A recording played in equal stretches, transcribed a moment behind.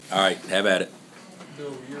All right, have at it. Bill,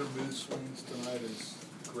 were your mood swings tonight as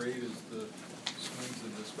great as the swings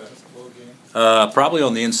in this basketball game? Probably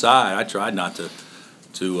on the inside. I tried not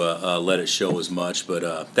to let it show as much,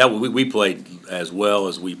 but that we played as well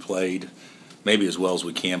as we played, maybe as well as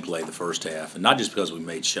we can play the first half, and not just because we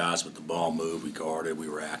made shots, but the ball moved, we guarded, we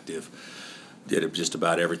were active, did just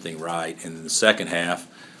about everything right. And in the second half,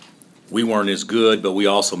 we weren't as good, but we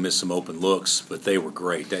also missed some open looks, but they were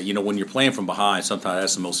great. When you're playing from behind, sometimes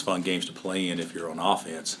that's the most fun games to play in if you're on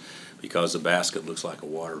offense, because the basket looks like a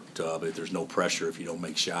water tub. There's no pressure if you don't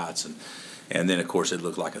make shots, and then of course it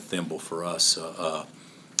looked like a thimble for us,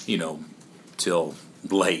 till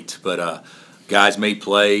late. But guys made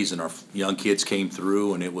plays, and our young kids came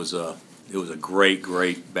through, and it was a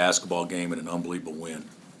great basketball game and an unbelievable win.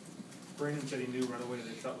 Brandon said he knew right away that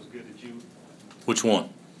he thought was good. Did you? Which one?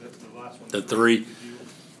 The last one. The three. Did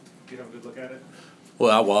you have a good look at it?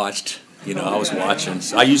 Well, I watched. I was watching.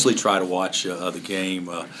 I usually try to watch the game,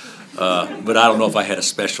 but I don't know if I had a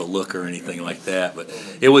special look or anything like that. But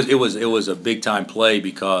it was a big time play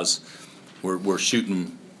because we're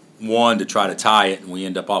shooting one to try to tie it, and we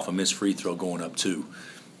end up off a missed free throw going up two.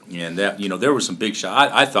 And that there were some big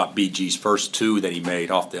shots. I thought BG's first two that he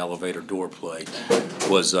made off the elevator door play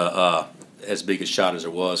was as big a shot as there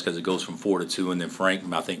was, because it goes from 4-2, and then Frank,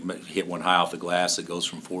 I think, hit one high off the glass that goes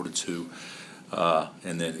from 4-2,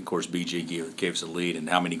 and then of course BG gave us the lead. And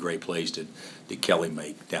how many great plays did Kelly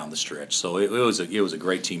make down the stretch? So it was a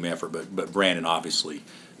great team effort, but Brandon obviously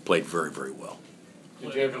played very, very well.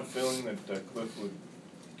 Did you have a feeling that Cliff would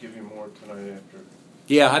give you more tonight after?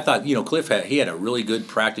 Yeah, I thought Cliff had a really good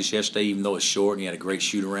practice yesterday, even though it's short, and he had a great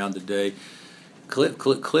shoot around today.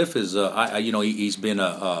 Cliff is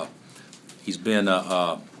he's been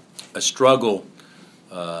a struggle.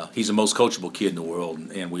 He's the most coachable kid in the world,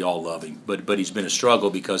 and we all love him. But he's been a struggle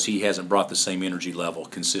because he hasn't brought the same energy level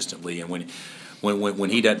consistently. And when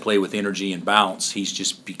he doesn't play with energy and bounce, he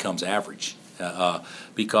just becomes average.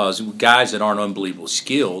 Because guys that aren't unbelievably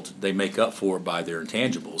skilled, they make up for it by their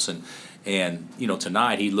intangibles. And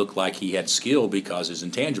tonight he looked like he had skill because his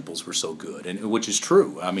intangibles were so good, and which is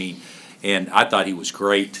true. I mean, and I thought he was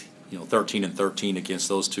great. 13 and 13 against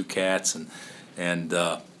those two cats, and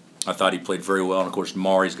I thought he played very well. And of course,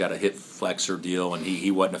 Mari's got a hip flexor deal, and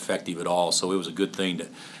he wasn't effective at all. So it was a good thing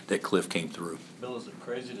that Cliff came through. Bill, is it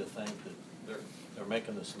crazy to think that they're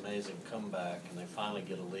making this amazing comeback and they finally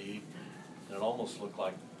get a lead, and it almost looked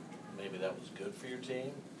like maybe that was good for your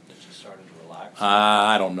team? That you started to relax.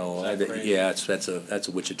 I don't know. Yeah, that's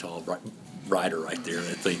a Wichita writer right there.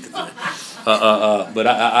 I think that. But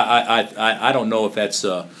I don't know if that's.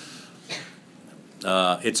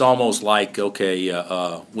 It's almost like, okay,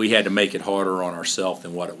 we had to make it harder on ourselves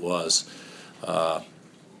than what it was.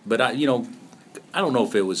 But I don't know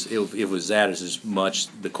if it was that as much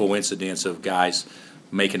the coincidence of guys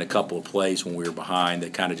making a couple of plays when we were behind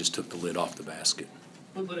that kind of just took the lid off the basket.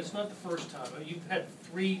 But it's not the first time. You've had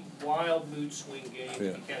 3 wild mood swing games. Yeah.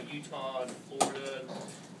 You count Utah and Florida.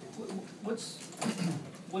 What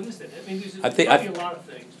is that? I mean, there's probably a lot of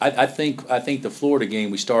things. I think the Florida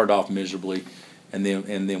game, we started off miserably, and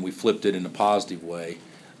then we flipped it in a positive way.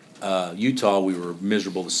 Utah, we were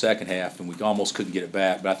miserable the second half, and we almost couldn't get it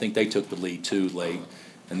back. But I think they took the lead too late,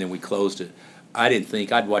 and then we closed it.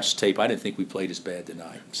 I'd watched the tape. I didn't think we played as bad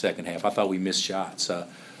tonight. Second half, I thought we missed shots,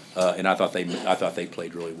 and I thought they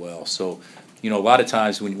played really well. So, a lot of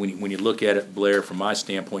times when you look at it, Blair, from my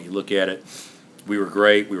standpoint, you look at it. We were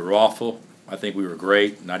great. We were awful. I think we were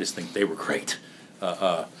great, and I just think they were great.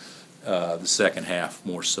 The second half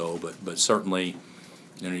more so, but certainly,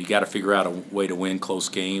 you got to figure out a way to win close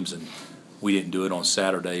games, and we didn't do it on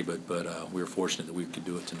Saturday, but we were fortunate that we could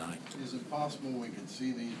do it tonight. Is it possible we could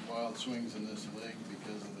see these wild swings in this league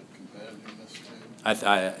because of the competitiveness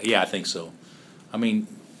too? I think so. I mean,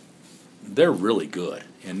 they're really good,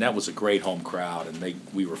 and that was a great home crowd, and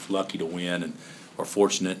we were lucky to win or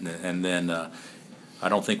fortunate, and then I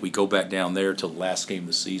don't think we go back down there till the last game of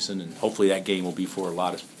the season, and hopefully that game will be for a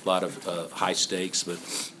lot of high stakes. But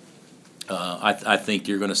I think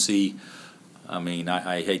you're going to see. I mean,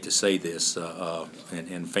 I hate to say this,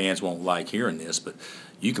 and fans won't like hearing this, but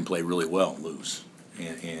you can play really well and lose,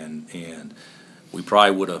 and we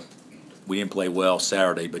probably would have. We didn't play well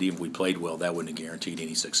Saturday, but even if we played well, that wouldn't have guaranteed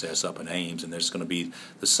any success up in Ames, and there's going to be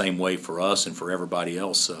the same way for us and for everybody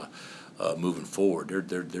else moving forward.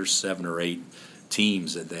 There's 7 or 8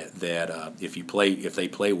 teams that if they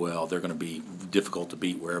play well, they're going to be difficult to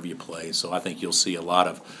beat wherever you play. So I think you'll see a lot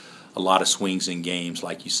of swings in games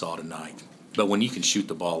like you saw tonight. But when you can shoot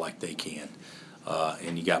the ball like they can,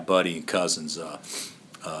 and you got Buddy and Cousins,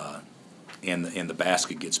 and the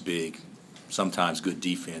basket gets big, sometimes good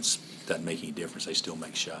defense doesn't make any difference. They still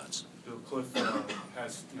make shots. Bill Cliff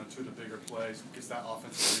has, two of the bigger plays, gets that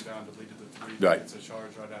offensive rebound to lead to the three, Right. gets a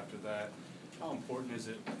charge right after that. How important is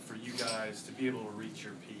it for you guys to be able to reach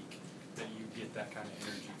your peak, that you get that kind of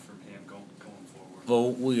energy from him going forward?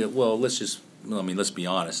 Let's be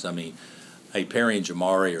honest. I mean, hey, Perry and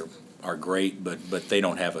Jamari are great, but they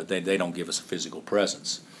don't have they don't give us a physical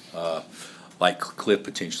presence like Cliff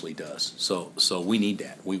potentially does. So we need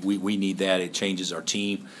that. We need that. It changes our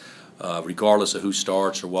team, regardless of who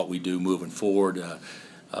starts or what we do moving forward.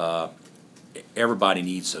 Everybody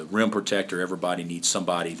needs a rim protector. Everybody needs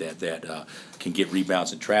somebody that can get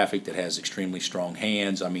rebounds in traffic, that has extremely strong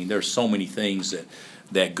hands. I mean, there's so many things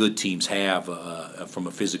that good teams have from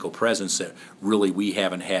a physical presence that really we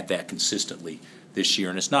haven't had that consistently this year.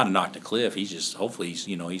 And it's not a knock to Cliff. Hopefully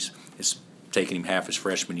it's taken him half his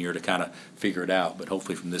freshman year to kind of figure it out. But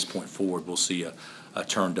hopefully from this point forward, we'll see a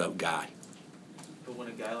turned up guy. But when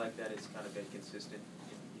a guy like that is kind of inconsistent,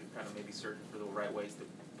 you're kind of maybe searching for the right ways to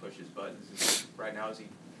push his buttons. Right now, is he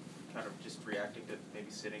kind of just reacting to maybe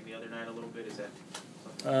sitting the other night a little bit? Is that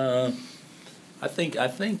something? I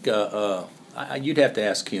think you'd have to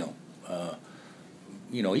ask him.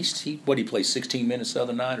 He played 16 minutes the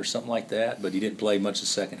other night or something like that, but he didn't play much the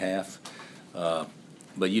second half.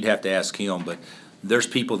 But you'd have to ask him. But there's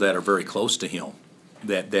people that are very close to him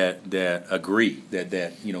that agree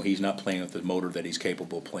that he's not playing with the motor that he's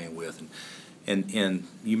capable of playing with. And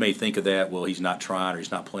you may think of that, well, he's not trying or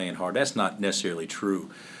he's not playing hard. That's not necessarily true.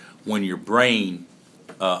 When your brain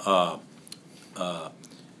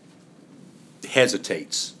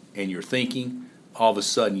hesitates and you're thinking, all of a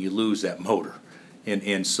sudden you lose that motor.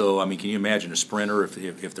 And so, I mean, can you imagine a sprinter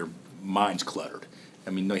if their mind's cluttered? I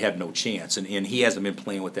mean, they have no chance. And he hasn't been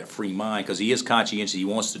playing with that free mind because he is conscientious. He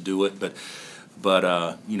wants to do it. But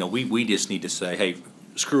we just need to say, hey,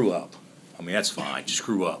 screw up. I mean, that's fine. Just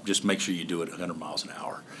screw up. Just make sure you do it 100 miles an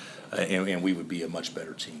hour. And we would be a much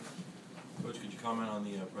better team. Coach, could you comment on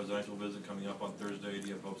the presidential visit coming up on Thursday? Do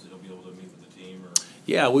you have hopes that he'll be able to meet with the team? Or?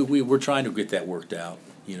 Yeah, we're trying to get that worked out.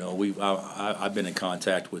 I've been in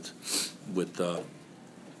contact with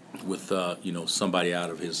somebody out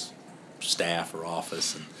of his staff or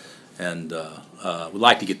office, and we'd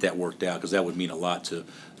like to get that worked out because that would mean a lot to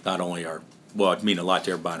not only it'd mean a lot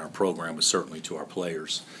to everybody in our program, but certainly to our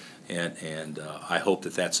players. And I hope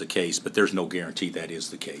that that's the case, but there's no guarantee that is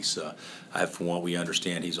the case. From what we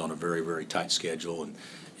understand, he's on a very, very tight schedule,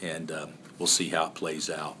 and we'll see how it plays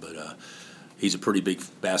out. But he's a pretty big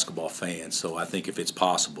basketball fan, so I think if it's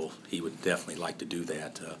possible, he would definitely like to do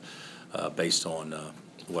that based on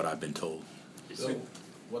what I've been told. So,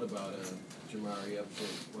 what about Jamari Upton?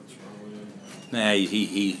 What's wrong with him? Nah,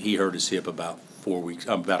 he hurt his hip about a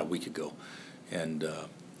week ago, and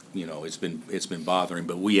it's been bothering,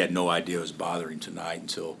 but we had no idea it was bothering tonight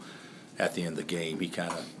until at the end of the game. He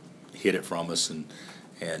kind of hid it from us, and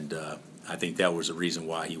I think that was the reason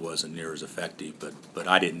why he wasn't near as effective. But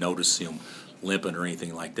I didn't notice him limping or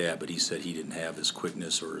anything like that. But he said he didn't have his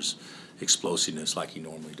quickness or his explosiveness like he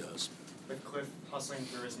normally does. With Cliff hustling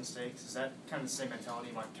through his mistakes, is that kind of the same mentality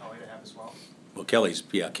you want Kelly to have as well? Well, Kelly's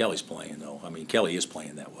playing though. I mean, Kelly is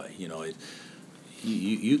playing that way.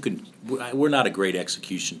 We're not a great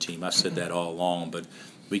execution team. I've said that all along, but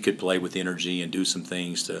we could play with energy and do some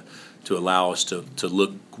things to allow us to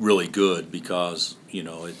look really good because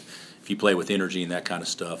if you play with energy and that kind of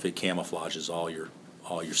stuff, it camouflages all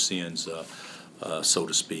your sins, so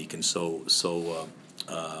to speak. And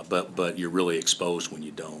but you're really exposed when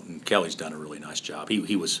you don't. And Kelly's done a really nice job.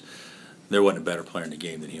 There wasn't a better player in the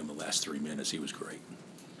game than him the last 3 minutes. He was great.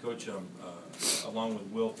 Coach, along with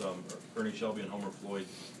Wilt, Ernie Shelby and Homer Floyd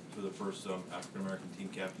were the first African-American team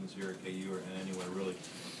captains here at KU and anywhere really.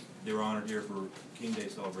 They were honored here for King Day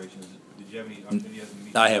celebrations. Did you have any opportunity to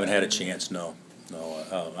meet? I haven't had a chance, no.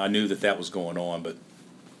 I knew that was going on, but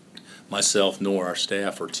myself nor our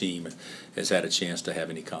staff or team has had a chance to have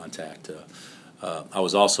any contact. I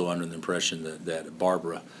was also under the impression that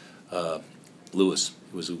Barbara Lewis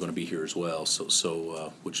was going to be here as well,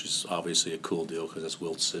 so which is obviously a cool deal because that's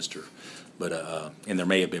Wilt's sister. But and there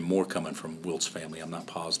may have been more coming from Wilt's family. I'm not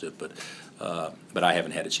positive, but I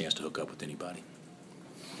haven't had a chance to hook up with anybody.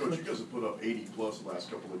 Coach, you guys have put up 80 plus the last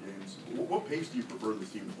couple of games. What pace do you prefer this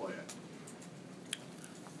team to play at?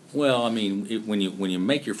 Well, I mean, when you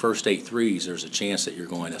make your first 8 threes, there's a chance that you're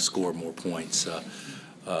going to score more points.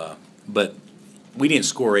 But we didn't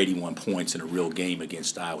score 81 points in a real game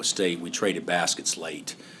against Iowa State. We traded baskets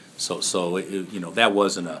late, so that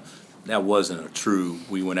wasn't a true.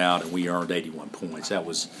 We went out and we earned 81 points. That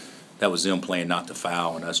was them playing not to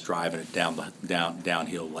foul and us driving it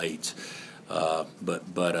downhill late.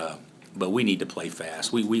 But But we need to play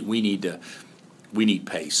fast. We need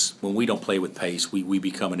pace. When we don't play with pace, we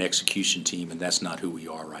become an execution team, and that's not who we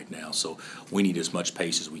are right now. So we need as much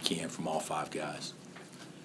pace as we can from all 5 guys.